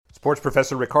Sports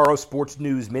Professor Rick Horrow, Sports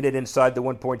News Minute inside the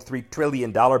 $1.3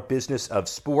 trillion business of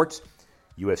sports.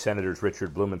 U.S. Senators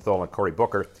Richard Blumenthal and Cory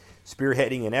Booker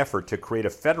spearheading an effort to create a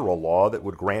federal law that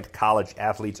would grant college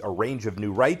athletes a range of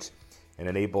new rights and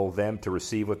enable them to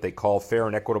receive what they call fair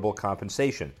and equitable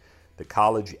compensation. The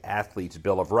College Athletes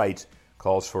Bill of Rights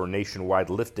calls for a nationwide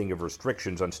lifting of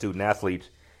restrictions on student athletes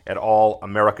at all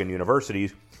American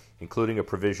universities, including a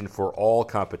provision for all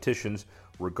competitions,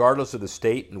 regardless of the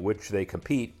state in which they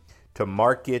compete, to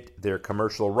market their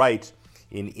commercial rights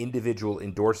in individual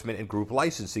endorsement and group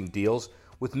licensing deals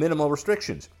with minimal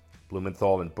restrictions.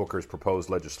 Blumenthal and Booker's proposed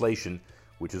legislation,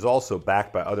 which is also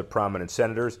backed by other prominent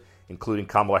senators, including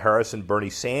Kamala Harris and Bernie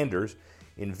Sanders,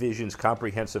 envisions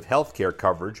comprehensive health care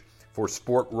coverage for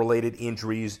sport-related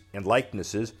injuries and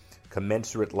likenesses,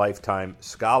 commensurate lifetime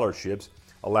scholarships,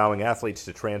 allowing athletes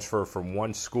to transfer from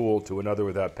one school to another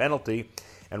without penalty,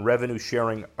 and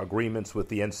revenue-sharing agreements with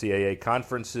the NCAA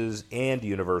conferences and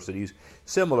universities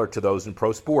similar to those in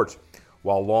pro sports,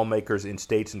 while lawmakers in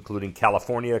states including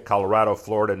California, Colorado,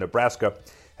 Florida, and Nebraska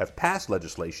have passed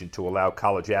legislation to allow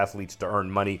college athletes to earn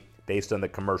money based on the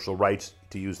commercial rights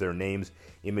to use their names,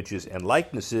 images, and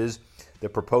likenesses. The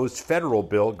proposed federal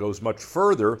bill goes much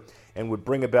further and would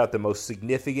bring about the most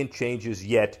significant changes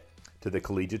yet to the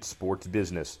collegiate sports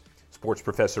business. Sports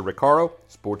Professor Rick Horrow,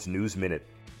 Sports News Minute.